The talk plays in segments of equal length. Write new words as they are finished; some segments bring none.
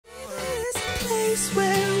place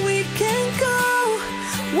where we can go,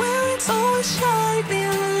 where it's always shining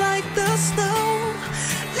like the snow.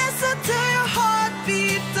 Listen to your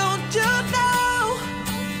heartbeat, don't you know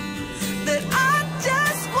that I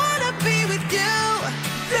just wanna be with you.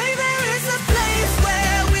 Baby, there is a place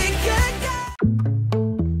where we can go.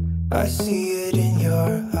 I see it in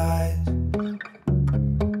your eyes.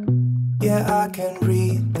 Yeah, I can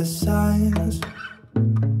read the signs.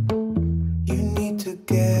 You need to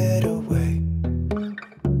get away.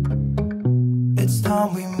 It's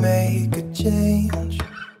time we make a change.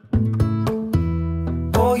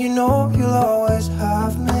 Oh, you know you'll always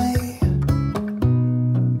have me.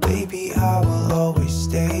 Baby, I will always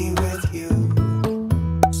stay with you.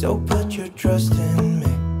 So put your trust in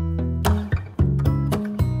me.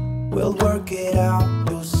 We'll work it out,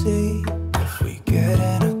 you'll see. If we get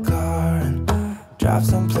in a car and drive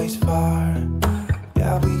someplace far,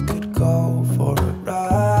 yeah, we could go for a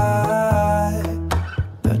ride.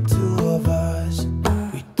 The two of us,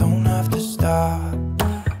 we don't have to stop.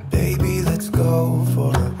 Baby, let's go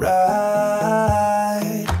for a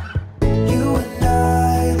ride. You and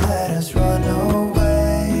I, let us run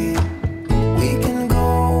away. We can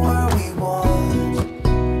go where we want.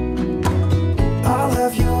 I'll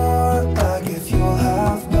have your back if you'll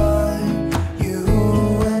have mine.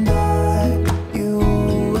 You and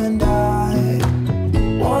I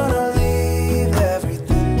wanna leave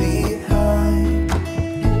everything behind.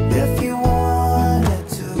 If you wanted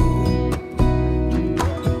to,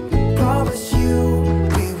 promise you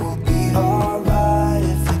we will be alright.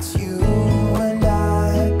 If it's you and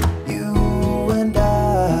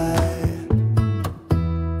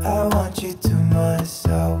I want you to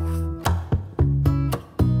myself.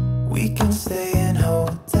 We can stay in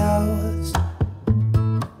hotels,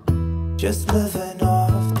 just living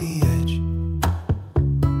off the edge.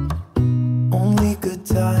 Only good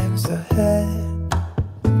times ahead.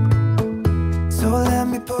 So let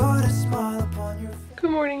me put a smile upon your face.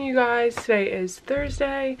 Good morning, you guys. Today is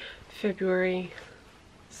Thursday, February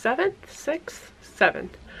 7th, 6th,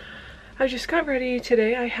 7th. I just got ready.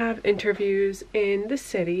 Today I have interviews in the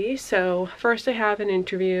city. So first I have an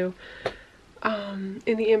interview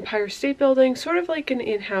in the Empire State Building, sort of like an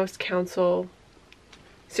in-house counsel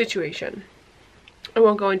situation. I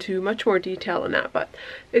won't go into much more detail on that, but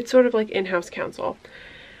it's sort of like in-house counsel.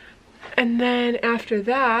 And then after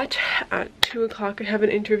that, at 2 o'clock, I have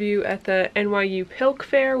an interview at the NYU PILC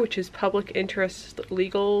Fair, which is Public Interest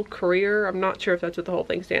Legal Career. I'm not sure if that's what the whole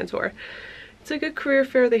thing stands for. It's like a career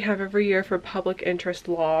fair they have every year for public interest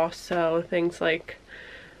law, so things like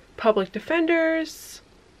public defenders,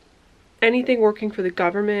 anything working for the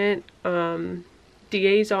government,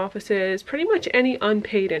 DA's offices, pretty much any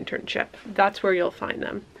unpaid internship. That's where you'll find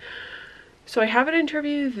them. So I have an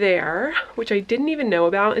interview there, which I didn't even know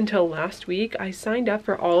about until last week. I signed up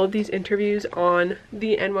for all of these interviews on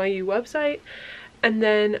the NYU website, and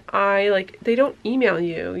then they don't email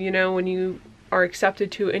you, you know, when you are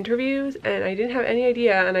accepted to interviews, and I didn't have any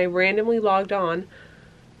idea, and I randomly logged on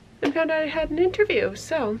and found out I had an interview.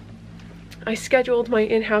 So I scheduled my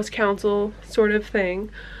in-house counsel sort of thing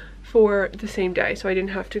for the same day, so I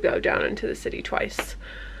didn't have to go down into the city twice.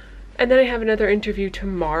 And then I have another interview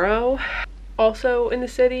tomorrow, also in the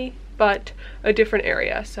city, but a different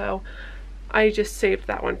area, so I just saved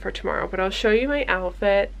that one for tomorrow. But I'll show you my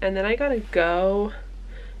outfit, and then I gotta go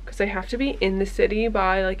because I have to be in the city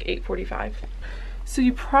by like 8:45. So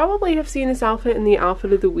you probably have seen this outfit in the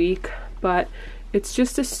outfit of the week, but it's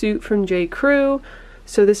just a suit from J. Crew.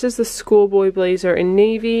 So this is the schoolboy blazer in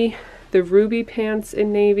navy, the ruby pants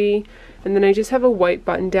in navy, and then I just have a white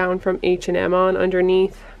button down from H&M on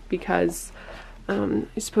underneath because I'm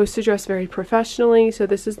supposed to dress very professionally, so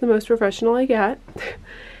this is the most professional I get.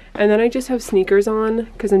 And then I just have sneakers on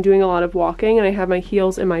because I'm doing a lot of walking, and I have my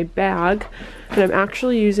heels in my bag, and I'm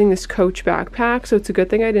actually using this Coach backpack, so it's a good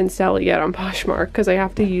thing I didn't sell it yet on Poshmark because I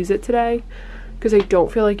have to use it today because I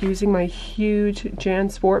don't feel like using my huge Jan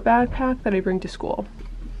Sport backpack that I bring to school.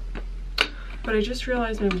 But I just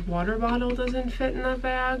realized my water bottle doesn't fit in that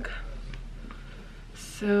bag,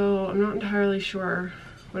 so I'm not entirely sure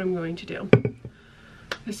what I'm going to do.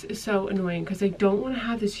 This is so annoying because I don't want to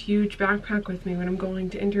have this huge backpack with me when I'm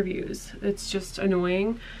going to interviews. It's just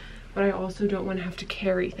annoying, but I also don't want to have to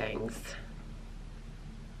carry things.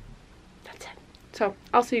 That's it. So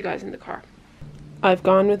I'll see you guys in the car. I've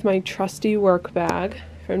gone with my trusty work bag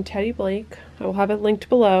from Teddy Blake. I will have it linked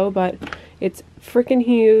below, but it's freaking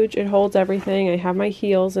huge. It holds everything. I have my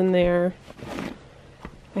heels in there.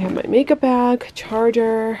 I have my makeup bag,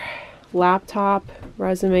 charger, laptop,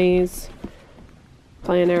 resumes,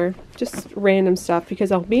 planner, just random stuff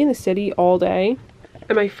because I'll be in the city all day.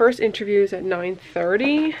 And my first interview is at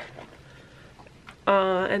 9:30.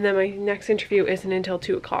 And then my next interview isn't until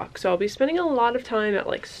 2 o'clock. So I'll be spending a lot of time at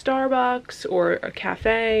like Starbucks or a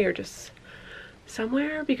cafe or just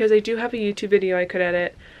somewhere, because I do have a YouTube video I could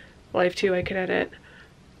edit, Live 2 I could edit,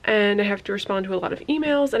 and I have to respond to a lot of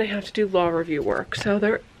emails, and I have to do law review work. So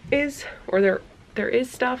there are things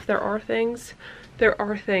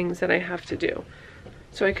that I have to do.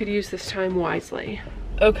 So I could use this time wisely.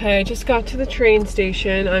 Okay, I just got to the train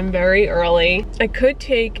station. I'm very early. I could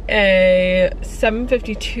take a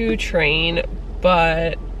 7:52 train,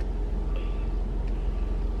 but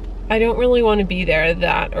I don't really want to be there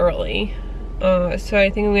that early. So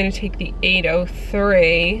I think I'm going to take the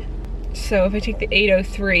 8:03. So if I take the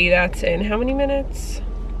 8:03, that's in how many minutes?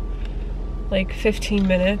 Like 15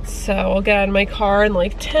 minutes. So I'll get out of my car in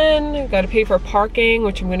like 10. I've got to pay for parking,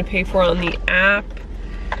 which I'm going to pay for on the app,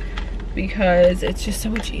 because it's just so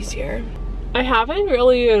much easier. I haven't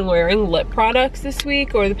really been wearing lip products this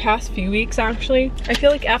week, or the past few weeks actually. I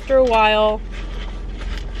feel like after a while,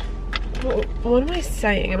 what am I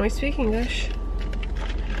saying? Am I speaking English?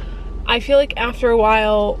 I feel like after a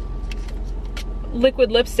while,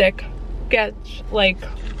 liquid lipstick gets like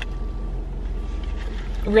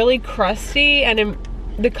really crusty, and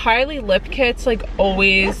the Kylie lip kits like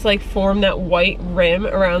always like form that white rim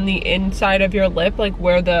around the inside of your lip, like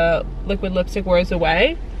where the liquid lipstick wears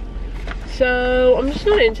away. So I'm just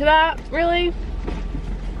not into that really.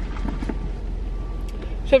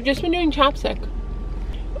 So I've just been doing chapstick.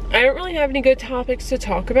 I don't really have any good topics to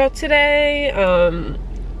talk about today,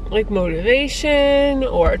 like motivation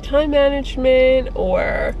or time management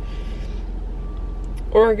or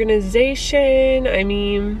organization. I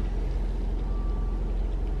mean,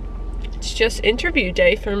 it's just interview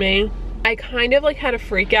day for me. I kind of like had a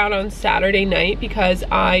freak out on Saturday night because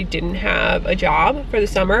I didn't have a job for the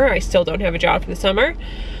summer. I still don't have a job for the summer.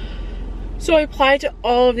 So I applied to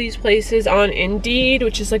all of these places on Indeed,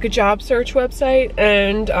 which is like a job search website,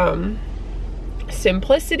 and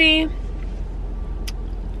Simplicity.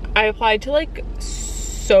 I applied to like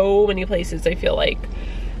so many places, I feel like.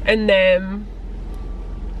 And then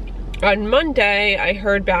on Monday, I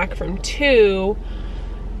heard back from 2,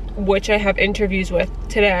 which I have interviews with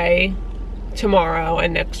today, tomorrow,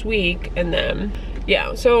 and next week. And then,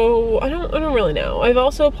 yeah, so I don't really know. I've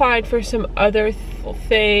also applied for some other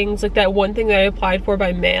things, like that one thing that I applied for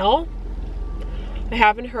by mail. I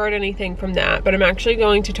haven't heard anything from that, but I'm actually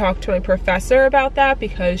going to talk to my professor about that,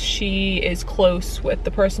 because she is close with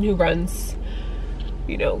the person who runs,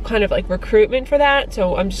 you know, kind of like recruitment for that.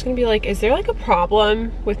 So I'm just gonna be like, is there like a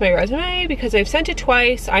problem with my resume? Because I've sent it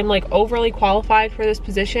twice. I'm like overly qualified for this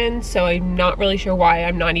position, so I'm not really sure why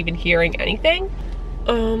I'm not even hearing anything.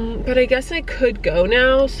 But I guess I could go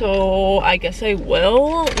now, so I guess I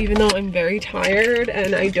will, even though I'm very tired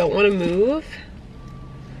and I don't want to move.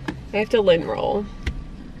 I have to lint roll.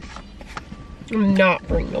 I'm not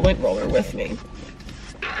bringing the lint roller with me.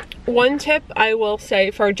 One tip I will say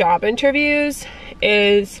for job interviews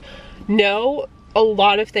is know a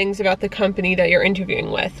lot of things about the company that you're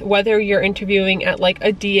interviewing with. Whether you're interviewing at like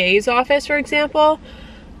a DA's office, for example,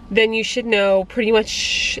 then you should know pretty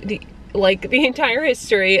much the entire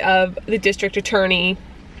history of the district attorney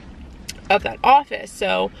of that office.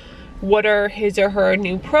 So what are his or her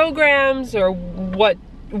new programs, or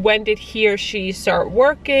when did he or she start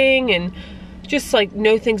working, and just like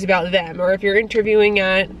know things about them. Or if you're interviewing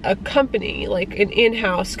at a company, like an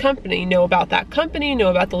in-house company, know about that company, know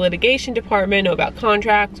about the litigation department, know about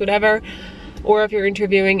contracts, whatever. Or if you're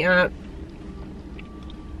interviewing at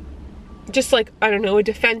just like, I don't know, a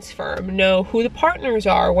defense firm, know who the partners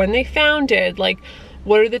are, when they founded, like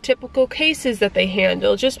what are the typical cases that they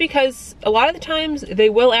handle. Just because a lot of the times they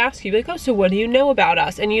will ask you like, oh, so what do you know about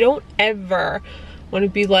us? And you don't ever want to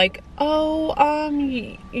be like, oh,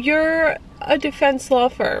 you're a defense law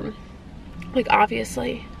firm. Like,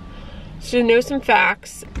 obviously. So know some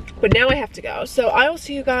facts. But now I have to go. So I will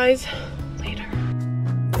see you guys later.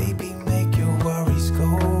 Maybe make your worries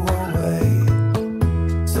go away.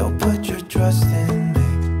 So put your trust in me.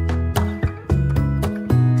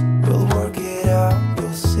 We'll work it out,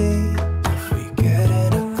 you'll see. If we get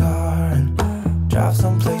in a car and drive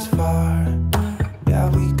someplace far, yeah,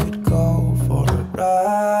 we could go for a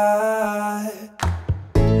ride.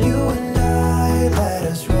 You and I, let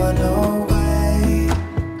us run away.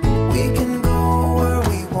 We can go where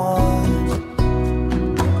we want.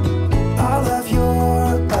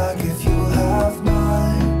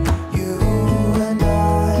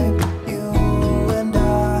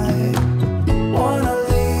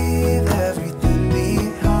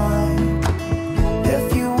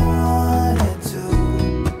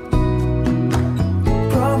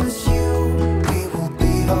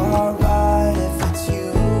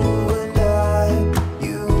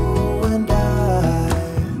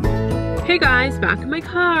 back in my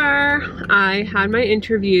car. I had my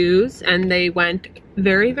interviews and they went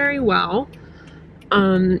very, very well.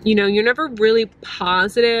 You know, you're never really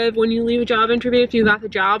positive when you leave a job interview if you got the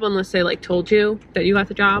job, unless they like told you that you got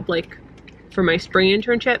the job, like for my spring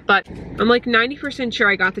internship. But I'm like 90% sure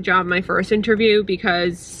I got the job in my first interview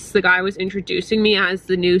because the guy was introducing me as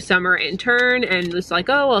the new summer intern and was like,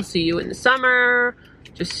 oh, I'll see you in the summer.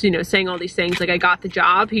 Just, you know, saying all these things like I got the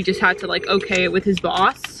job. He just had to like okay it with his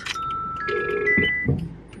boss.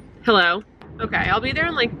 Hello. Okay, I'll be there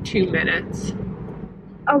in like 2 minutes.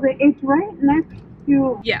 Okay, it's right next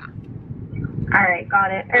to... Yeah. Alright,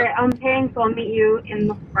 got it. Alright, I'm paying, so I'll meet you in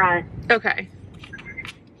the front. Okay.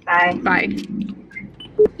 Bye. Bye.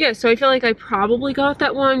 Yeah, so I feel like I probably got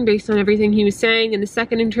that one based on everything he was saying. And the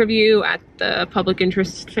second interview at the public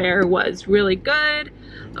interest fair was really good.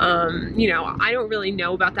 You know, I don't really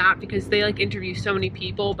know about that because they like interview so many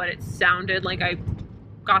people, but it sounded like I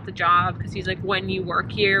got the job because he's like, when you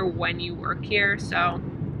work here. So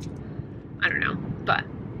I don't know, but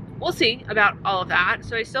we'll see about all of that.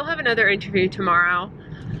 So I still have another interview tomorrow,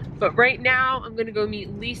 but right now I'm gonna go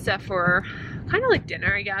meet Lisa for kind of like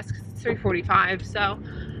dinner, I guess, because it's 3:45. So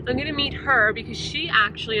I'm gonna meet her because she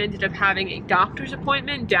actually ended up having a doctor's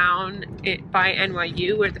appointment down by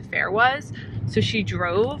NYU where the fair was. So she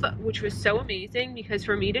drove, which was so amazing because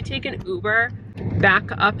for me to take an Uber back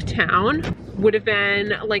uptown would have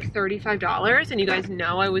been like $35. And you guys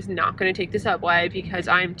know I was not gonna take the subway because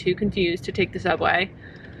I'm too confused to take the subway.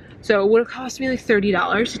 So it would have cost me like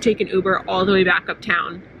 $30 to take an Uber all the way back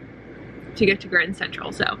uptown to get to Grand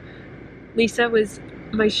Central. So Lisa was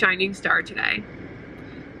my shining star today.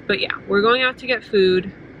 But yeah, we're going out to get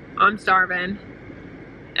food. I'm starving.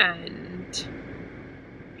 And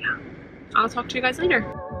yeah, I'll talk to you guys later.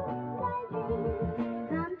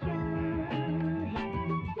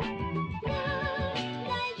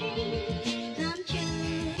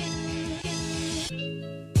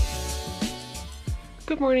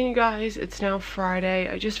 Good morning, you guys. It's now Friday.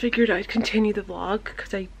 I just figured I'd continue the vlog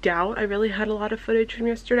because I doubt I really had a lot of footage from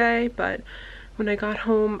yesterday, but when I got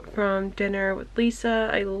home from dinner with Lisa,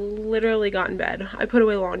 I literally got in bed. I put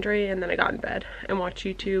away laundry and then I got in bed and watched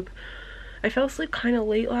YouTube. I fell asleep kind of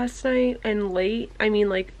late last night, and late, I mean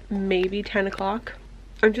like maybe 10 o'clock.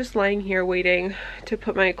 I'm just laying here waiting to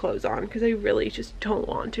put my clothes on because I really just don't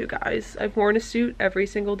want to, guys. I've worn a suit every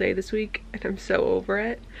single day this week and I'm so over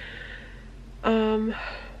it.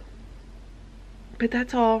 But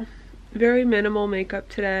that's all. Very minimal makeup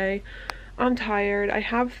today. I'm tired. I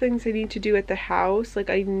have things I need to do at the house.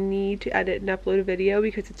 Like I need to edit and upload a video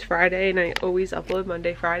because it's Friday and I always upload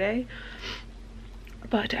Monday, Friday.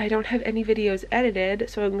 But I don't have any videos edited,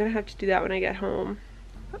 so I'm gonna have to do that when I get home.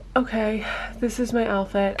 Okay, this is my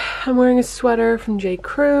outfit. I'm wearing a sweater from J.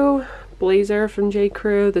 Crew, blazer from J.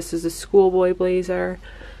 Crew. This is a schoolboy blazer.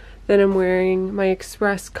 Then I'm wearing my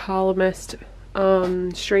Express Columnist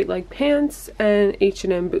straight leg pants and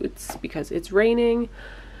H&M boots because it's raining.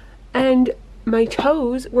 And my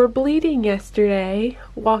toes were bleeding yesterday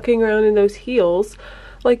walking around in those heels.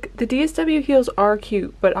 Like, the DSW heels are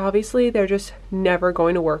cute, but obviously they're just never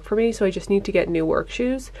going to work for me, so I just need to get new work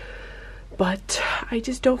shoes. But I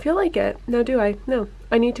just don't feel like it. Now do I? No.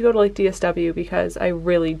 I need to go to like DSW because I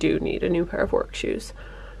really do need a new pair of work shoes.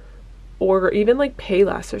 Or even like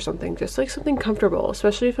Payless or something, just like something comfortable,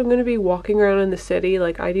 especially if I'm going to be walking around in the city.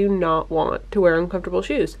 Like, I do not want to wear uncomfortable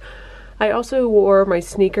shoes. I also wore my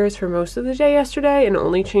sneakers for most of the day yesterday and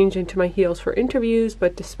only changed into my heels for interviews,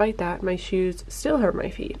 but despite that, my shoes still hurt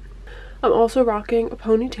my feet. I'm also rocking a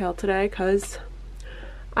ponytail today because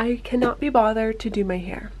I cannot be bothered to do my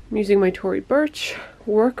hair. I'm using my Tory Burch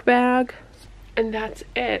work bag, and that's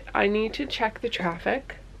it. I need to check the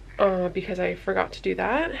traffic because I forgot to do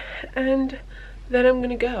that, and then I'm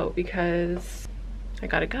gonna go because I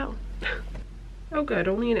gotta go. Oh good,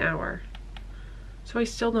 only an hour. So I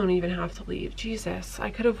still don't even have to leave. Jesus,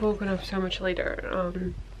 I could have woken up so much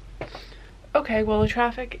later. Okay, well the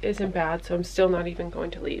traffic isn't bad, so I'm still not even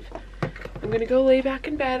going to leave. I'm gonna go lay back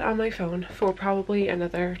in bed on my phone for probably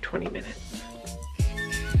another 20 minutes.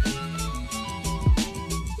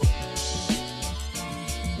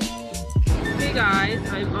 Hey guys,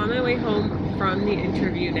 I'm on my way home from the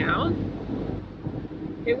interview now.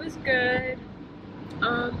 It was good.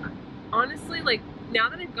 Honestly, like, now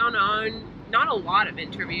that I've gone on not a lot of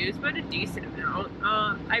interviews, but a decent amount,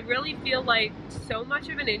 I really feel like so much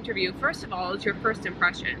of an interview, first of all, is your first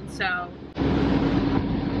impression. So,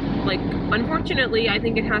 like, unfortunately, I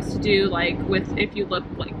think it has to do, like, with if you look,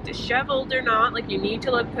 like, disheveled or not. Like, you need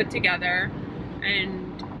to look put together,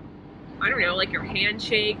 and I don't know, like, your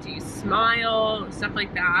handshake, do you smile, stuff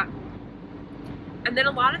like that. And then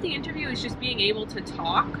a lot of the interview is just being able to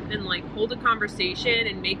talk and like hold a conversation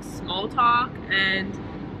and make small talk and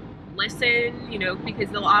listen, you know, because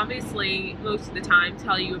they'll obviously most of the time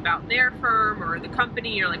tell you about their firm or the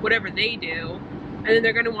company or like whatever they do. And then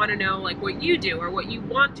they're going to want to know like what you do or what you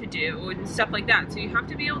want to do and stuff like that. So you have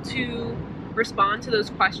to be able to respond to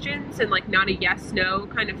those questions and like not a yes no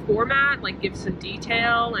kind of format, like give some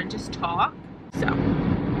detail and just talk. So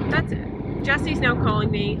that's it. Jesse's now calling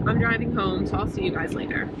me. I'm driving home, so I'll see you guys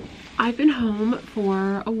later. I've been home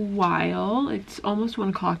for a while. It's almost 1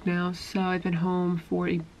 o'clock now, so I've been home for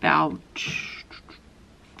about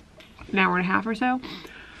an hour and a half or so.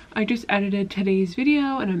 I just edited today's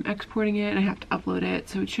video and I'm exporting it and I have to upload it,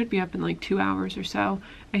 so it should be up in like 2 hours or so.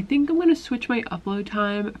 I think I'm going to switch my upload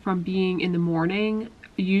time from being in the morning.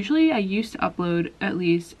 Usually I used to upload at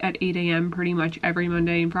least at 8 a.m. pretty much every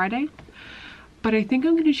Monday and Friday. But I think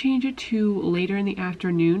I'm going to change it to later in the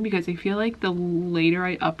afternoon because I feel like the later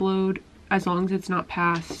I upload, as long as it's not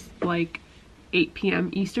past like 8 p.m.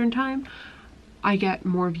 Eastern time, I get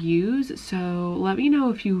more views. So let me know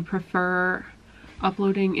if you prefer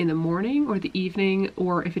uploading in the morning or the evening,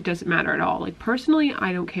 or if it doesn't matter at all. Like personally,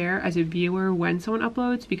 I don't care as a viewer when someone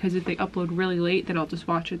uploads, because if they upload really late, then I'll just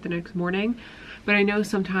watch it the next morning. But I know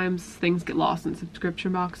sometimes things get lost in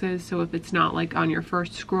subscription boxes, so if it's not like on your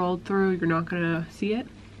first scroll through, you're not gonna see it.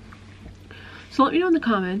 So let me know in the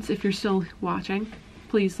comments if you're still watching.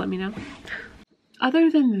 Please let me know.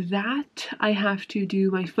 Other than that, I have to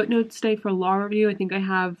do my footnotes today for law review. I think I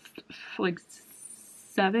have like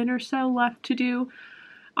 7 or so left to do.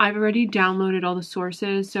 I've already downloaded all the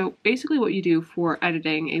sources. So basically what you do for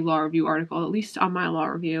editing a law review article, at least on my law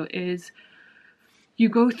review, is you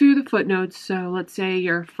go through the footnotes. So let's say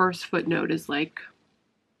your first footnote is like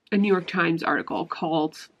a New York Times article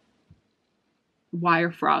called "Why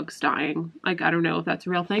Are Frogs Dying?" Like, I don't know if that's a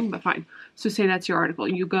real thing, but fine. So say that's your article.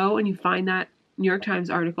 You go and you find that New York Times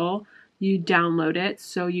article, you download it,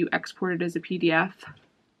 so you export it as a PDF.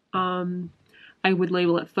 I would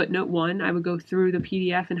label it footnote 1. I would go through the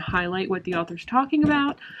PDF and highlight what the author's talking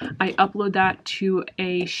about. I upload that to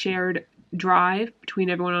a shared drive between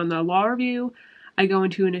everyone on the law review. I go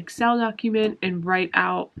into an Excel document and write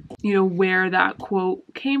out, you know, where that quote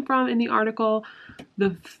came from in the article,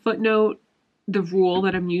 the footnote, the rule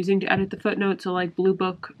that I'm using to edit the footnote. So like Blue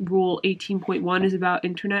Book Rule 18.1 is about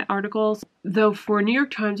internet articles. Though for a New York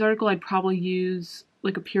Times article, I'd probably use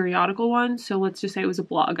like a periodical one. So let's just say it was a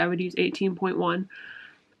blog. I would use 18.1.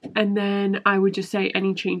 And then I would just say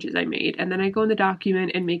any changes I made. And then I go in the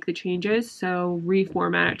document and make the changes. So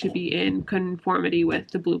reformat it to be in conformity with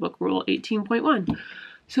the Blue Book Rule 18.1.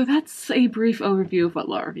 So that's a brief overview of what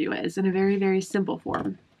law review is in a very, very simple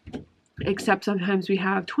form. Except sometimes we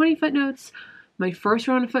have 20 footnotes. My first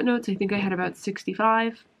round of footnotes, I think I had about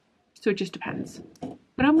 65. So it just depends.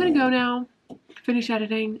 But I'm going to go now, finish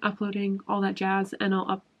editing, uploading, all that jazz, and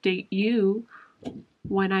I'll update you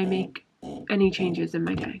when I make any changes in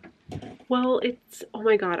my day. Well, it's, oh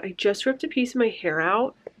my god, I just ripped a piece of my hair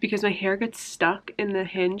out because my hair gets stuck in the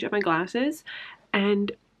hinge of my glasses,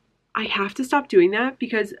 and I have to stop doing that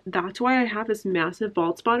because that's why I have this massive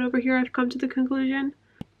bald spot over here. I've come to the conclusion.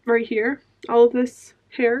 Right here, all of this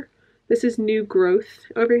hair, this is new growth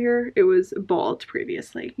over here. It was bald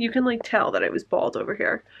previously. You can like tell that it was bald over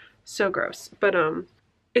here. So gross. But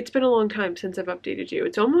it's been a long time since I've updated you.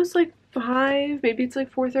 It's almost like 5, maybe it's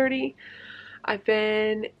like 4:30. I've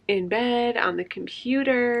been in bed on the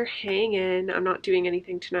computer, hanging. I'm not doing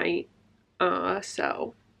anything tonight.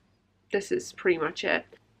 So this is pretty much it.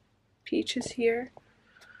 Peach is here.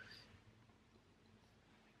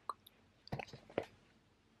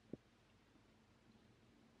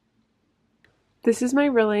 This is my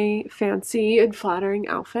really fancy and flattering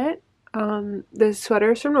outfit. This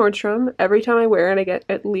sweater is from Nordstrom. Every time I wear it, I get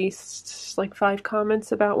at least like 5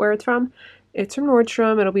 comments about where it's from. It's from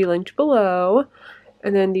Nordstrom. It'll be linked below.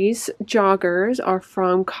 And then these joggers are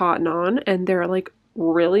from Cotton On, and they're like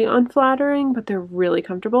really unflattering, but they're really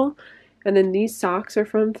comfortable. And then these socks are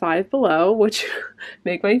from Five Below, which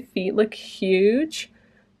make my feet look huge,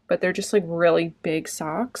 but they're just like really big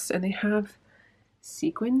socks, and they have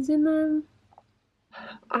sequins in them.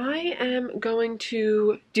 I am going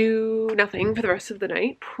to do nothing for the rest of the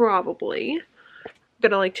night, probably. I'm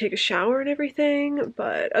gonna like take a shower and everything,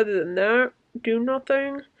 but other than that, do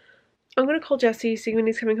nothing. I'm gonna call Jesse, see when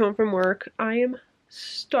he's coming home from work. I am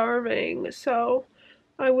starving, so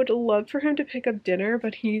I would love for him to pick up dinner,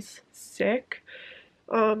 but he's sick.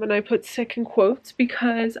 And I put sick in quotes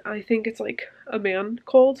because I think it's like a man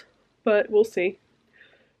cold, but we'll see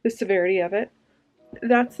the severity of it.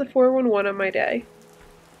 That's the 411 on my day.